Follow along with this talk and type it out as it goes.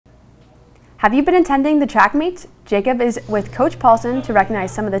Have you been attending the track meets? Jacob is with Coach Paulson to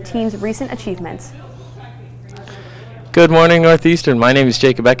recognize some of the team's recent achievements. Good morning, Northeastern. My name is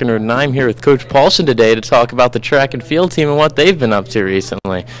Jacob Eckenrud, and I'm here with Coach Paulson today to talk about the track and field team and what they've been up to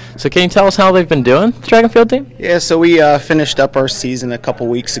recently. So can you tell us how they've been doing, the track and field team? Yeah, so we finished up our season a couple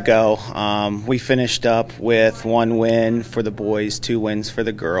weeks ago. We finished up with 1 win for the boys, 2 wins for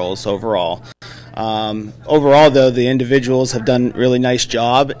the girls overall. Overall, though, the individuals have done a really nice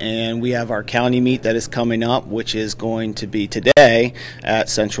job, and we have our county meet that is coming up, which is going to be today at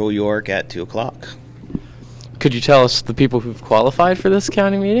Central York at 2 o'clock. Could you tell us the people who've qualified for this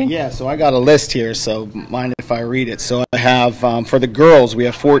county meeting? Yeah, so I got a list here, so mind if I read it. So I have, for the girls, we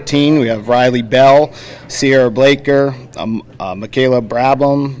have 14. We have Riley Bell, Sierra Blaker, Michaela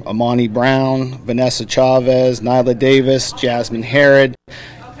Brabham, Amani Brown, Vanessa Chavez, Nyla Davis, Jasmine Herod,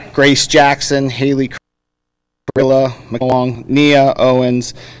 Grace Jackson, Haley Carilla, McLong, Nia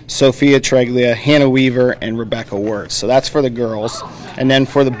Owens, Sophia Treglia, Hannah Weaver, and Rebecca Wirtz. So that's for the girls. And then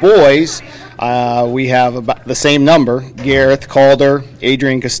for the boys, we have about the same number: Gareth Calder,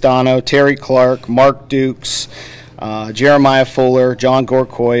 Adrian Castano, Terry Clark, Mark Dukes, Jeremiah Fuller, John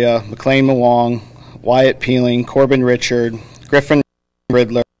Gorkoya, McLean Malong, Wyatt Peeling, Corbin Richard, Griffin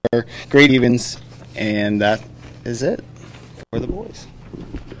Riddler, Grady Evans, and that is it for the boys.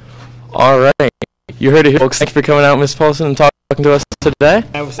 All right. You heard it here, folks. Thank you for coming out, Ms. Paulson, and talking to us today.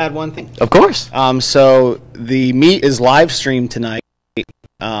 I was add one thing. Of course. So the meet is live streamed tonight.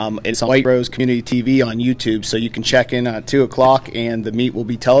 It's on White Rose Community TV on YouTube, so you can check in at 2 o'clock, and the meet will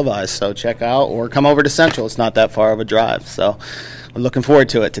be televised. So check out or come over to Central. It's not that far of a drive. So we're looking forward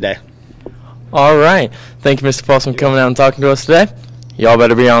to it today. All right. Thank you, Mr. Paulson, for coming out and talking to us today. Y'all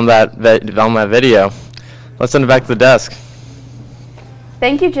better be on that video. Let's send it back to the desk.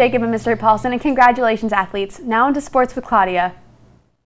 Thank you, Jacob and Mr. Paulson, and congratulations, athletes. Now into sports with Claudia.